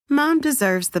Mom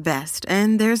deserves the best,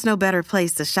 and there's no better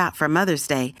place to shop for Mother's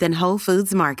Day than Whole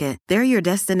Foods Market. They're your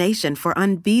destination for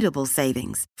unbeatable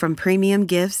savings, from premium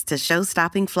gifts to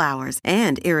show-stopping flowers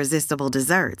and irresistible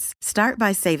desserts. Start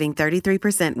by saving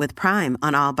 33% with Prime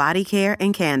on all body care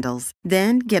and candles.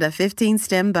 Then get a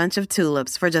 15-stem bunch of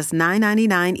tulips for just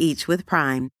 $9.99 each with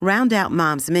Prime. Round out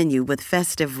Mom's menu with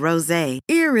festive rosé,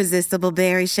 irresistible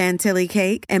berry chantilly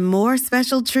cake, and more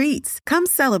special treats. Come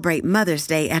celebrate Mother's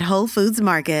Day at Whole Foods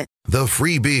Market. The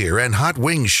Free Beer and Hot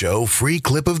Wings Show free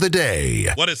clip of the day.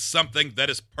 What is something that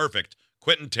is perfect?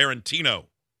 Quentin Tarantino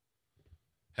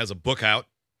has a book out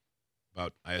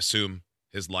about, I assume,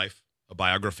 his life, a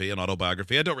biography, an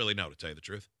autobiography. I don't really know, to tell you the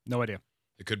truth. No idea.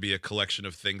 It could be a collection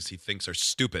of things he thinks are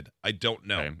stupid. I don't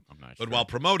know. Okay, I'm not sure. But while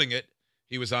promoting it,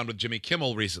 he was on with Jimmy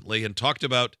Kimmel recently and talked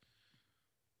about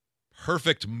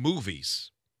perfect movies.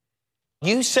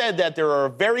 You said that there are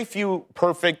very few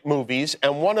perfect movies,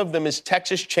 and one of them is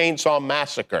Texas Chainsaw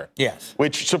Massacre. Yes.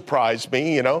 Which surprised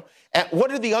me, you know. And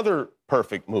what are the other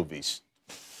perfect movies?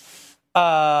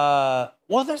 Well,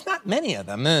 there's not many of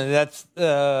them. That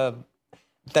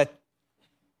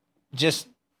just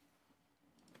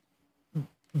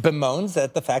bemoans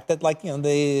that the fact that, like, you know,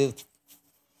 the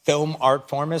film art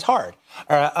form is hard.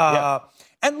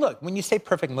 And look, when you say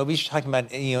perfect movies, you're talking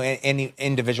about, you know, any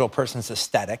individual person's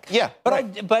aesthetic. Yeah.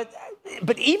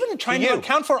 But even trying to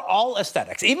account for all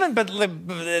aesthetics,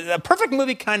 the perfect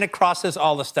movie kind of crosses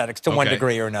all aesthetics to one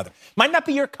degree or another. Might not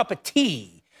be your cup of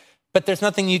tea, but there's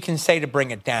nothing you can say to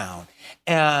bring it down.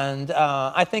 And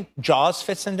I think Jaws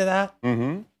fits into that.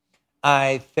 Mm-hmm.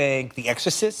 I think The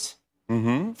Exorcist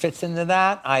fits into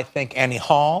that. I think Annie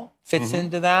Hall fits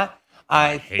into that.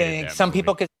 I think some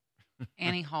people could.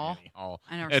 Annie Hall.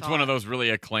 I never It's saw one it. of those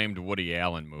really acclaimed Woody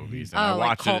Allen movies. And Oh, I like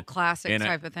watched cult it classic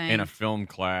type of thing. in a film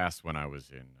class when I was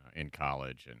in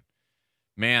college, and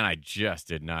man, I just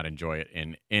did not enjoy it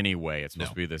in any way. It's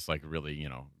supposed to be this, like, really, you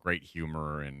know, great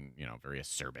humor and, you know, very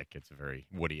acerbic. It's a very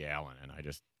Woody Allen, and I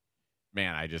just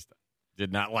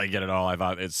did not like it at all. I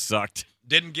thought it sucked.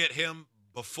 Didn't get him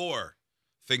before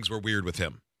things were weird with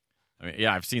him. I mean,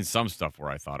 yeah, I've seen some stuff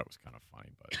where I thought it was kind of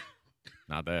funny, but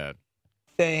not that.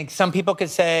 Think some people could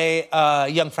say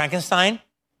Young Frankenstein.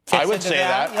 I would say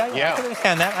that. Yeah, I can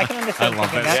understand that. I can understand. I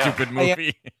love that stupid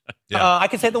movie. I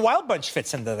could say The Wild Bunch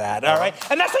fits into that. All right,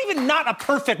 and that's not a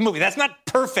perfect movie. That's not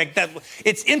perfect. That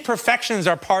its imperfections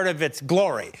are part of its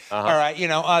glory. All right, you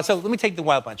know. So let me take The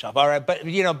Wild Bunch off. All right, but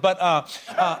you know,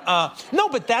 no,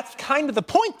 but that's kind of the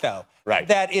point, though. Right.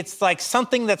 That it's like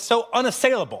something that's so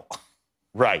unassailable.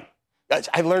 Right.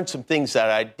 I learned some things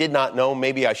that I did not know.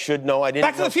 Maybe I should know. I didn't.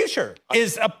 Back to the Future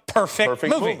is a perfect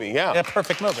movie. Yeah, a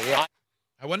perfect movie. Yeah.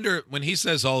 I wonder, when he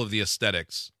says all of the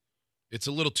aesthetics, it's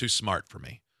a little too smart for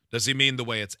me. Does he mean the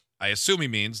way it's, I assume he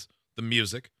means the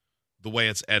music, the way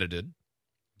it's edited,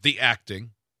 the acting,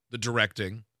 the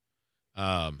directing,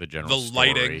 the general the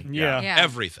lighting, story. Yeah.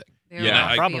 everything.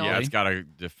 Yeah, probably. Yeah, it's got a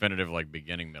definitive, like,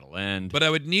 beginning, middle, end. But I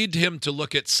would need him to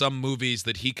look at some movies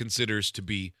that he considers to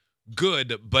be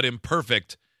good but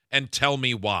imperfect and tell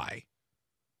me why.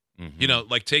 You know,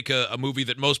 like take a movie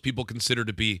that most people consider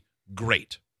to be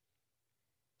great.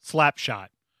 Slapshot.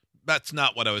 That's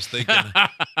not what I was thinking.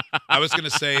 I was going to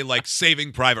say, like,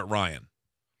 Saving Private Ryan.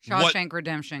 Shawshank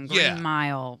Redemption, Green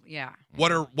Mile. Yeah.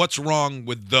 What's wrong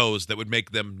with those that would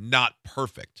make them not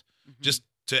perfect? Just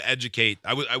to educate.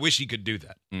 I wish he could do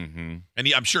that. And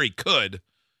I'm sure he could.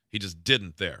 He just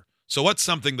didn't there. So what's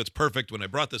something that's perfect? When I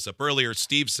brought this up earlier,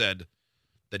 Steve said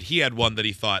that he had one that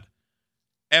he thought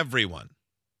everyone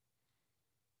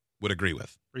would agree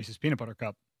with. Reese's Peanut Butter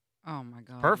Cup. Oh, my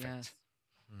God. Perfect. Yes.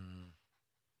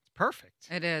 It's perfect.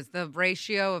 It is. The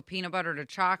ratio of peanut butter to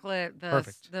chocolate,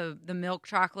 Perfect. the milk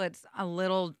chocolate's a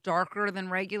little darker than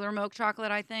regular milk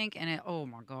chocolate, I think. And oh,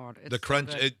 my God. It's The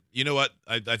crunch, so good. you know what?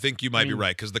 I think you might be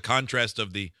right, because the contrast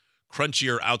of the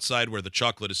crunchier outside where the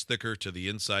chocolate is thicker to the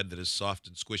inside that is soft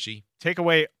and squishy. Take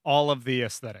away all of the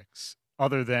aesthetics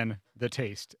other than the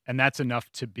taste, and that's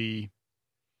enough to be.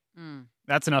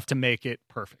 That's enough to make it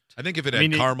perfect. I think if it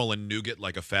had caramel and nougat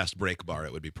like a fast break bar,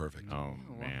 it would be perfect. Oh,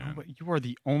 man. But you are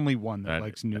the only one that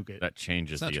likes nougat. That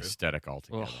changes the aesthetic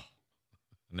altogether. Ugh.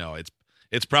 No,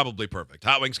 it's probably perfect.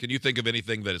 Hot Wings, can you think of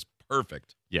anything that is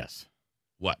perfect? Yes.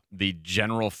 What? The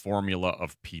general formula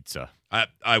of pizza.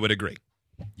 I would agree.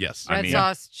 Yes. Red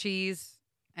sauce, cheese,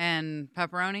 and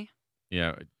pepperoni?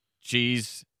 Yeah.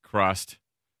 Cheese, crust,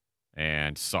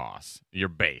 and sauce. Your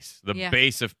base. The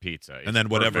base of pizza. And then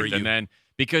whatever perfect. And then,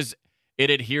 because it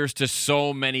adheres to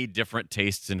so many different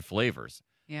tastes and flavors.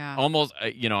 Yeah. Almost,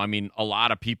 a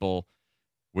lot of people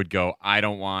would go, I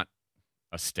don't want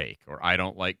a steak, or I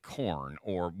don't like corn,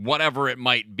 or whatever it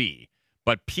might be.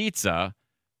 But pizza,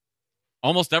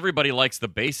 almost everybody likes the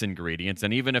base ingredients,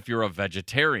 and even if you're a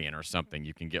vegetarian or something,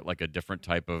 you can get like a different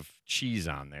type of cheese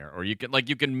on there, or you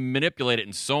can manipulate it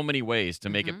in so many ways to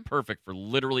make it perfect for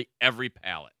literally every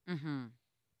palate. Mm-hmm.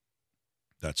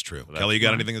 That's true. So Kelly, you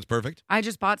got anything that's perfect? I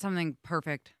just bought something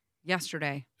perfect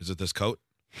yesterday. Is it this coat?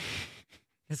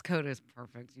 This coat is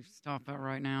perfect. You stop it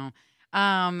right now.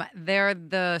 They're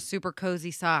the super cozy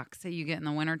socks that you get in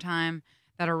the wintertime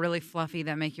that are really fluffy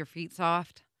that make your feet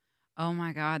soft. Oh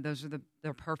my God,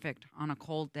 they're perfect on a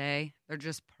cold day. They're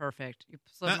just perfect. You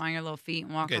slip them on your little feet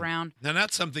and walk around. Now,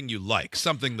 not something you like,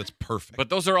 something that's perfect. But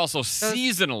those are also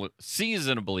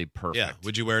seasonably perfect. Yeah.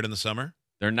 Would you wear it in the summer?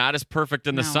 They're not as perfect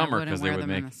in the summer because they would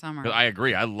make. In the summer. I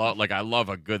agree. I love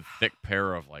a good thick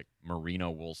pair of like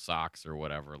merino wool socks or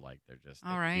whatever. Like they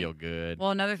feel good.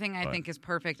 Well, another thing I think is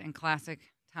perfect and classic,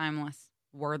 timeless.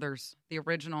 Werthers, the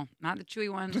original, not the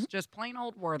chewy ones, just plain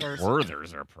old Werthers.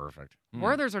 Werthers are perfect.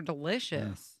 Werthers are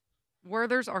delicious.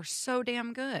 Werthers are so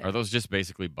damn good. Are those just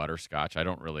basically butterscotch? I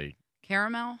don't really.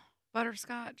 Caramel,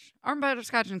 butterscotch. Aren't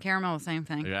butterscotch and caramel the same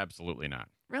thing? Absolutely not.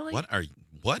 Really?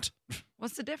 What?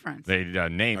 What's the difference? They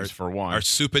names for one. Are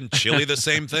soup and chili the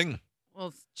same thing?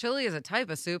 Well, chili is a type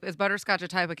of soup. Is butterscotch a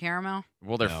type of caramel?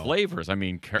 Well, they're flavors. I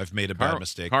mean, I've made a bad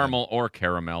mistake. Caramel or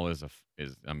caramel is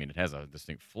it has a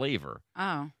distinct flavor.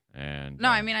 Oh. And no,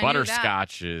 I mean, I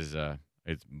butterscotch is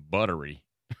it's buttery.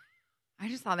 I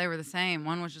just thought they were the same.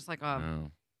 One was just like a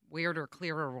weirder,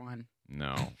 clearer one.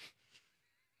 No,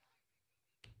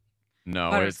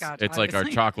 it's like our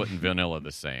chocolate and vanilla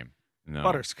the same. No.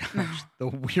 Butterscotch, the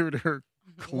weirder,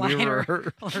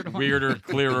 clearer, weirder,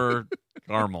 clearer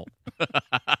caramel. The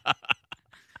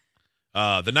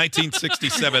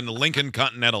 1967 Lincoln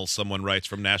Continental, someone writes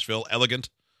from Nashville, elegant,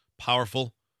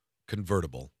 powerful,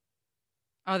 convertible.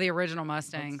 Oh, the original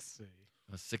Mustangs.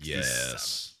 67.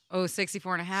 Yes. Oh,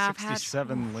 64 and a half.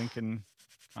 67 Lincoln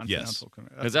Continental.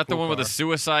 Yes. Is that the one with the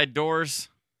suicide doors?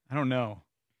 I don't know.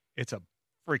 It's a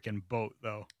freaking boat,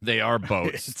 though. They are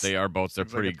boats. They're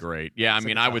pretty great. Yeah, I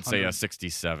mean, I would say a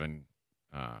 67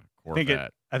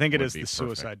 Corvette. I think it is the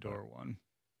suicide door one.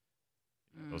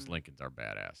 Those Lincolns are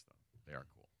badass, though. They are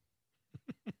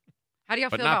cool. How do y'all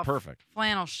feel about perfect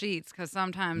flannel sheets? Because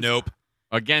sometimes nope.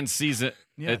 Again, season.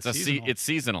 Yeah, it's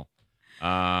seasonal.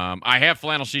 I have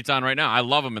flannel sheets on right now. I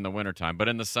love them in the wintertime, but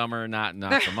in the summer, not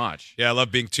so much. Yeah, I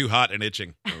love being too hot and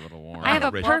itching. A little warm. I have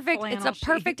a perfect. It's a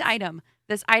perfect item.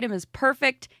 This item is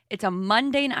perfect. It's a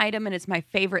mundane item, and it's my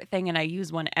favorite thing, and I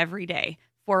use one every day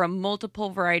for a multiple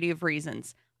variety of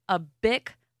reasons. A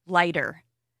Bic lighter.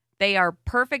 They are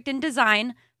perfect in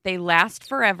design. They last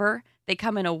forever. They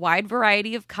come in a wide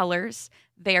variety of colors.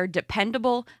 They are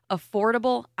dependable,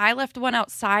 affordable. I left one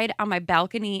outside on my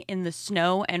balcony in the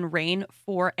snow and rain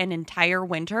for an entire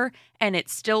winter, and it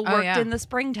still worked in the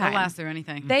springtime. They'll last through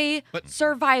anything. They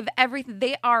survive everything.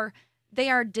 They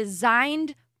are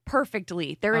designed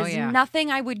perfectly. There is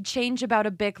nothing I would change about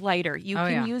a Bic lighter. You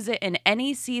can use it in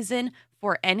any season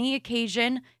for any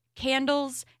occasion.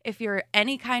 Candles, if you're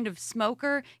any kind of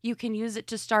smoker, you can use it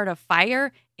to start a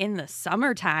fire in the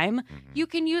summertime.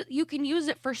 Mm-hmm. You can use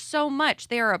it for so much.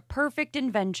 They are a perfect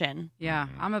invention. Yeah,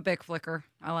 I'm a Bic flicker.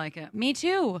 I like it. Me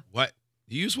too. What?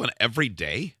 You use one every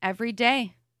day? Every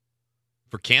day.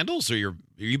 For candles, or are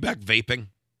you back vaping?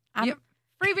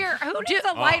 Free beer. Who needs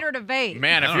a lighter to vape?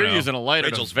 Man, if you're using a lighter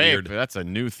Rachel's to vape, weird. That's a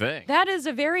new thing. That is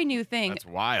a very new thing. That's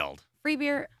wild. Free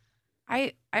beer.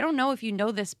 I don't know if you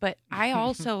know this, but I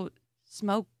also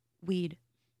smoke weed.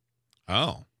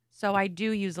 Oh. So I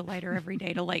do use a lighter every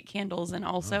day to light candles and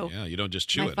also you don't just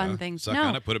chew it, fun things. Suck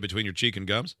on it, put it between your cheek and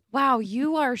gums? Wow,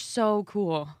 you are so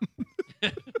cool.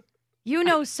 You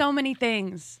know so many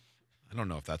things. I don't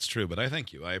know if that's true, but I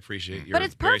thank you. I appreciate your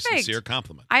it's very perfect. sincere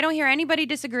compliment. I don't hear anybody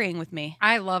disagreeing with me.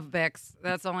 I love Bics.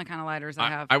 That's the only kind of lighters I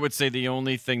have. I would say the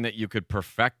only thing that you could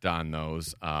perfect on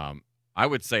those, I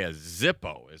would say a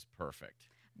Zippo is perfect.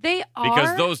 They are.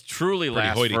 Because those truly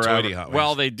last hoity-toity forever. Hot Well,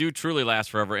 Wings. they do truly last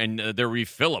forever, and they're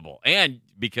refillable. And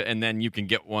then you can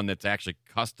get one that's actually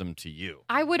custom to you.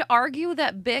 I would argue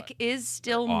that Bic is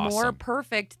still more awesome.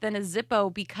 perfect than a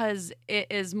Zippo because it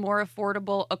is more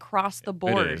affordable across the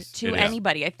board to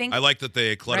anybody. I think I like that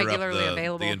they clutter up regularly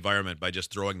available. the environment by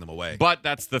just throwing them away. But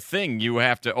that's the thing. You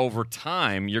have to, over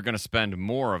time, you're going to spend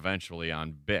more eventually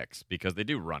on Bics because they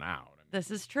do run out. this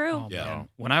is true. Oh, Yeah. man.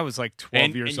 When I was like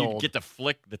 12 years and old, you get to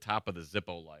flick the top of the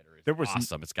Zippo lighter. It's There was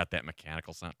awesome. It's got that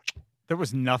mechanical sound. there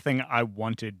was nothing I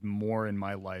wanted more in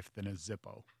my life than a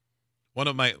Zippo. One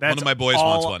of my That's boys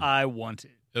all wants one. I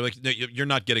wanted. They're like, no, you're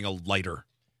not getting a lighter.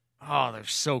 Oh, they're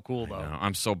so cool, though.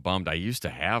 I'm so bummed. I used to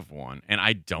have one, and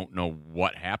I don't know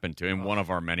what happened to it in one of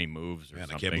our many moves or Man,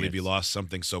 something. I can't believe you lost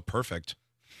something so perfect.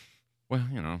 Well,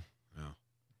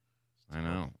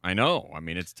 I know. I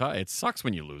mean, it's tough. It sucks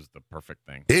when you lose the perfect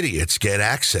thing. Idiots get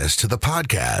access to the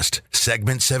podcast,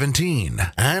 segment 17,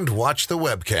 and watch the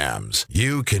webcams.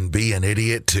 You can be an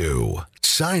idiot too.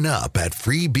 Sign up at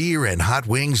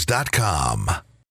freebeerandhotwings.com.